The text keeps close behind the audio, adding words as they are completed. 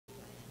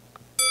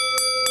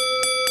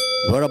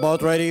We're about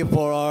ready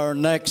for our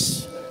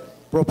next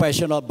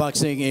professional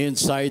boxing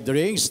inside the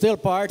ring. Still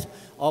part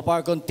of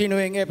our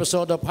continuing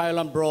episode of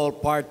Highland Brawl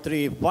Part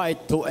 3,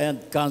 Fight to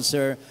End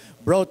Cancer,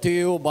 brought to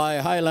you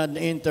by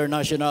Highland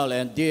International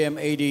and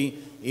DMAD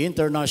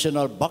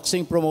International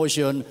Boxing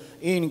Promotion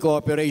in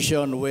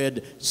cooperation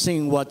with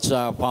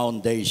Singwatsa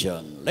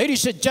Foundation.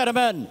 Ladies and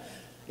gentlemen,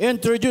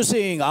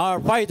 introducing our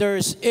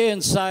fighters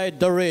inside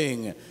the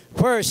ring.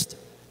 First,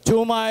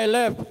 to my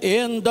left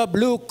in the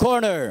blue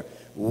corner,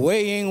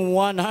 weighing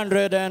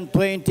 120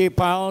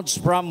 pounds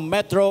from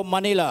Metro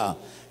Manila,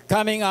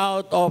 coming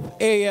out of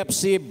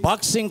AFC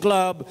Boxing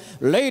Club.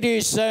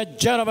 Ladies and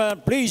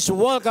gentlemen, please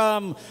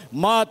welcome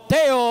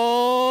Mateo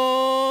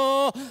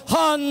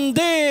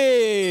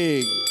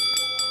Handig.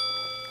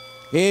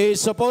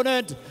 His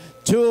opponent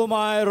to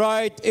my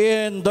right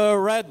in the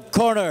red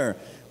corner,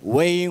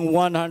 weighing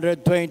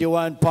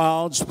 121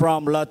 pounds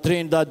from La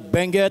Trinidad,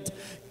 Benguet,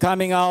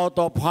 coming out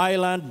of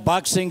Highland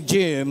Boxing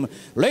Gym.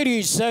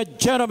 Ladies and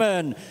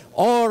gentlemen,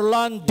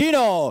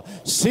 Orlandino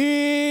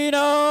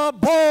Sinaloba.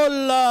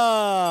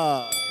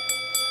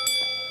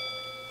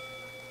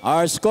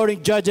 Our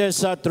scoring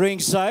judges at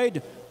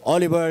ringside,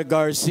 Oliver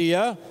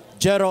Garcia,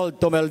 Gerald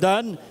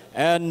Tomeldan,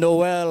 and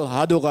Noel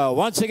Haduka.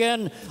 Once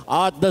again,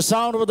 at the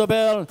sound of the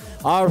bell,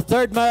 our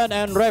third man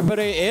and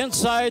referee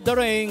inside the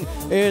ring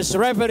is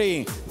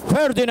referee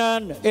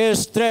Ferdinand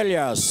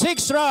Estrella.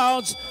 6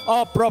 rounds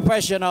of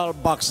professional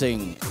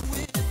boxing.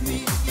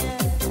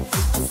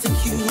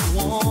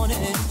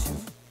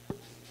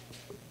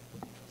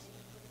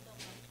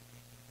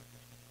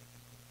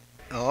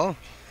 Oo.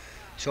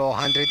 So,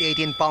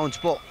 118 pounds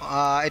po.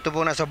 Ito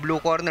po nasa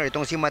blue corner.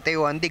 Itong si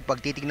Mateo Handig.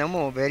 Pag titignan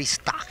mo, very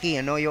stocky.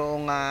 Ano,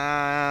 yung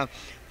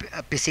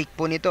physique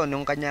po nito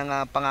nung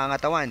kanyang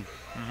pangangatawan.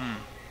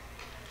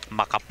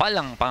 Makapal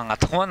ang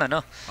pangangatawan, ano?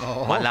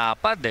 Oo.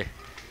 Malapad eh.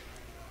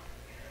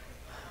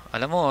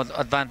 Alam mo,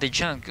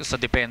 advantage yan sa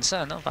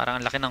depensa, no? Parang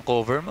ang laki ng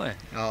cover mo eh.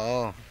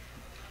 Oo.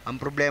 Ang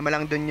problema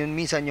lang doon yun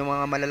minsan, yung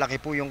mga malalaki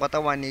po yung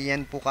katawan,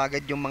 yan po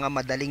kagad yung mga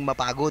madaling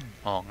mapagod.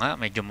 Oo nga,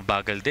 medyo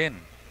mabagal din.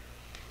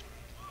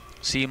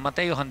 Si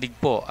Mateo Handig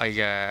po ay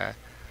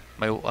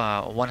may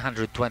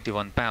 121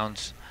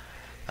 pounds,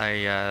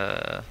 ay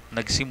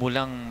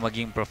nagsimulang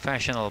maging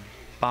professional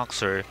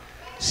boxer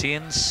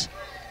since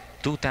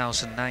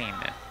 2009.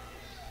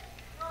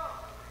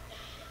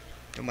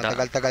 So,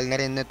 matagal-tagal na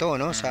rin ito,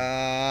 no? Sa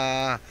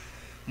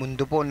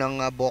mundo po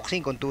ng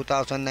boxing, kung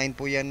 2009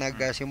 po yan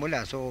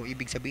nagsimula. So,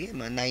 ibig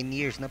sabihin, 9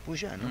 years na po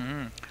siya, no?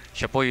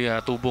 Siya po ay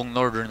tubong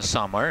Northern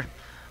Summer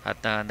at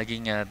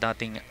naging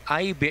dating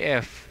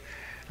IBF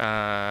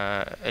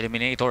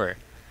Eliminator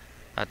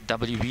at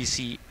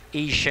WBC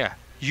Asia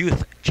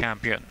Youth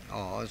Champion.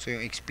 Oo, so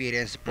yung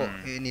experience po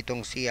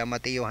nitong si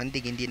Mateo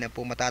Handig hindi na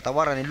po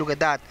matatawaran. And look at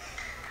that,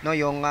 no,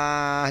 yung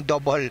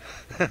double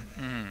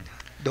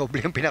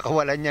double yung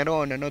pinakawalan niya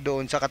roon, ano,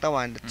 doon sa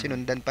katawan at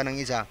sinundan pa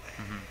ng isa.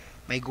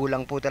 May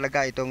gulang po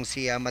talaga itong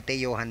si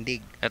Mateo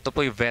Handig. Ito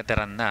po yung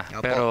veteran na.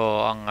 Opo.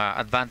 Pero ang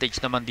advantage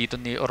naman dito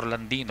ni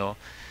Orlandino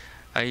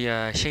ay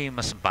siya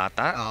yung mas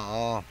bata.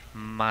 Oo.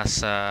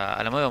 Mas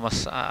alam mo,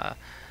 mas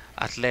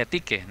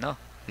athletic eh, no?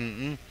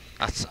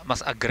 At mas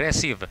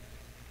aggressive.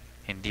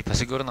 Hindi pa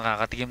siguro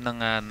nakakatikim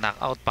ng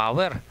knockout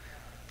power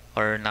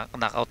or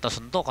knockout na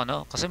suntok,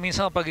 ano? Kasi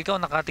minsan pag ikaw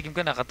nakatikim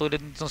ka na,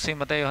 katulad nitong si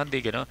Mateo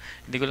Handig, ano?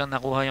 Hindi ko lang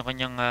nakuha yung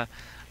kanyang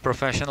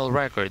professional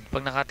record.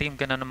 Pag nakatikim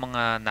ka na ng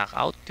mga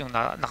knockout, yung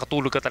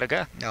nakatulog ka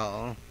talaga.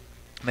 Oo.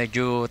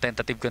 Medyo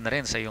tentative ka na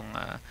rin sa yung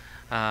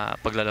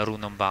paglalaro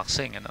ng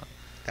boxing, ano?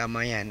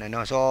 Tama yan,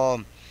 ano. So,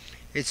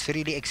 it's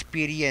really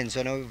experience,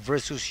 ano,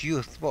 versus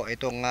youth po.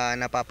 Itong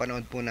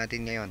napapanood po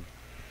natin ngayon.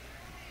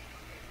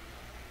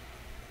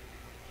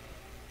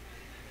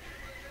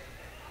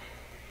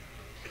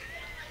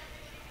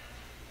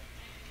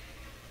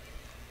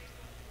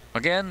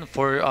 Again,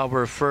 for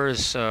our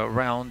first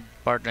round,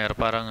 partner,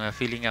 parang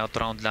feeling out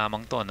round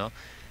lamang to, no?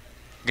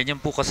 Ganyan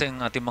po kasi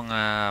ang ating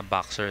mga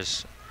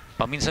boxers.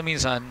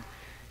 Paminsan-minsan,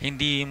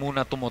 hindi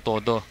muna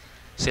tumutodo.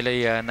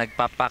 Sila'y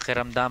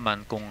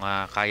nagpapakiramdaman kung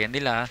kaya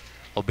nila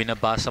o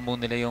binabasa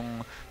muna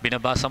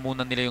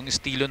nila yung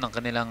estilo ng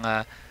kanilang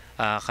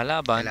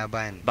kalaban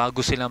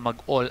bago sila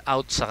mag-all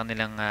out sa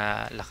kanilang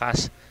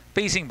lakas.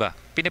 Pacing ba?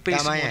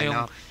 Pinapace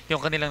muna yung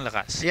kanilang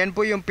lakas. Yan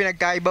po yung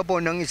pinagkaiba po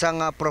ng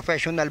isang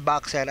professional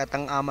boxer at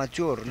ang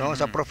amateur, no?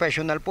 Sa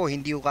professional po,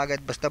 hindi ko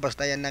kagad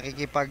basta-basta yan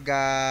nakikipag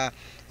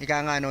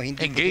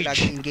hindi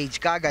engage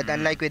kagad.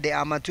 Unlike with the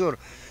amateur,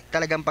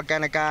 talagang pagka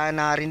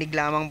narinig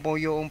lamang po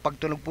yung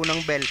pagtunog po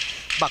ng bell,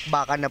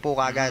 bakbakan na po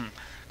kagad.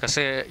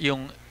 Kasi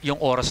yung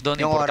oras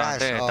doon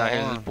importante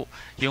dahil po,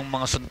 yung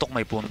mga suntok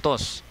may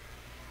puntos.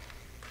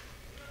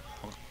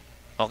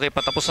 Okay,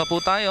 patapos na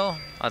po tayo.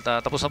 At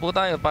tapos na po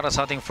tayo para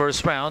sa ating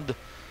first round.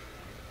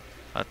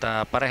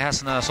 At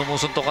parehas na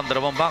sumusuntok ang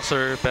dalawang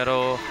boxer,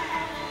 pero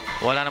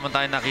wala naman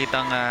tayong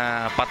nakitang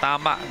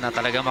patama na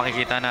talaga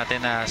makikita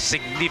natin na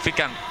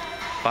significant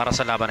para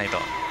sa laban na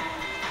ito.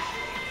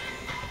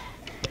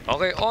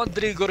 Okay,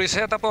 Audrey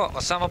Gorriceta po.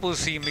 Kasama po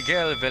si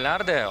Miguel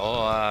Velarde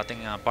o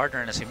ating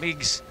partner na si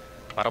Migs.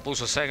 para po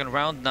sa second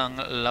round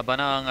ng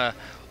labanang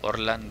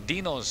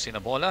Orlandino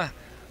Sinaloba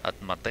at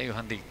Mateo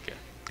Handig.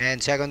 And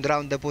second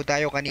round na po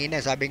tayo kanina.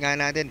 Sabi nga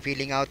natin,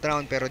 feeling out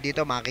round. Pero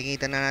dito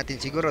makikita na natin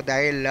siguro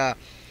dahil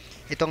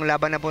itong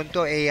laban na po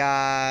ito ay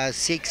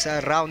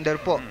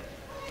 6-rounder po.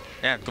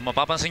 Yan, kung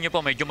mapapansin nyo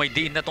po, medyo may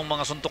diin na itong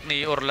mga suntok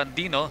ni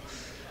Orlandino.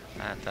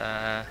 At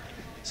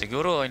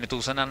siguro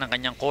inutusan na ng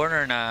kanyang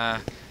corner na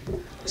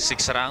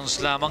 6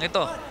 rounds lamang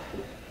ito.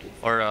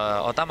 Or,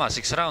 tama,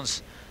 6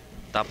 rounds.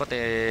 Dapat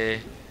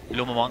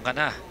lumamang ka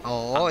na.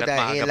 Oo,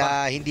 dahil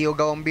hindi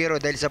ugaw ang biro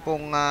dahil sa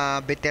pong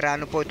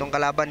veterano po itong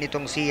kalaban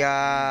nitong si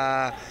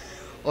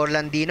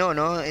Orlandino,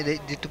 no?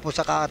 Dito po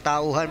sa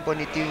katauhan po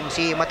nito yung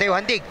si Mateo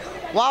Handig.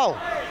 Wow!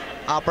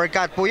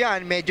 Uppercut po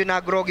yan. Medyo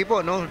nagrogi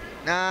po, no?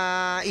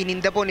 Na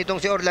ininda po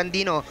nitong si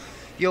Orlandino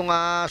yung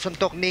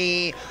suntok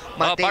ni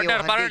Mateo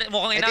partner, Handig.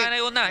 mukhang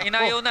inayaw na.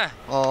 Inayaw na.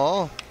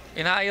 Oo.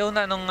 Inayaw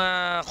na nung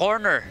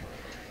corner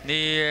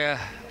ni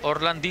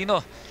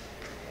Orlandino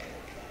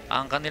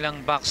ang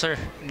kanilang boxer.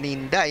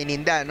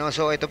 Ininda, no?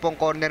 So ito pong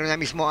corner na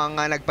mismo ang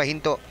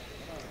nagpahinto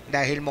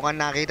dahil mukhang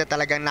nakita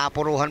talagang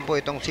napuruhan po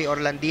itong si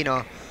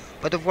Orlandino.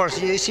 But of course,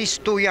 he's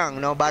too young,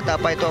 no? Bata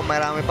pa ito,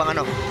 marami pang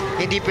ano.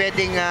 Hindi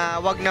pwedeng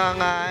wag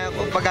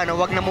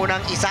na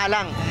munang isa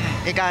lang.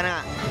 Ika na.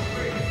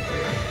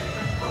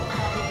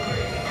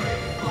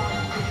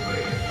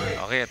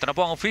 Okay, ito na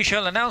po ang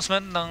official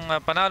announcement ng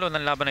panalo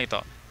ng laban na ito.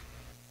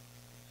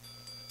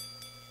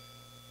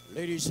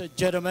 Ladies and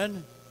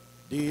gentlemen,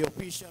 the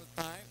official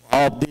time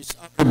of this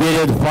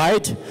abbreviated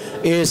fight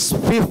is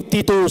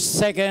 52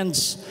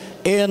 seconds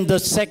in the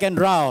second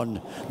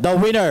round. The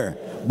winner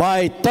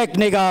by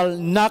technical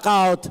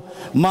knockout,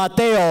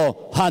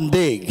 Mateo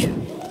Handig.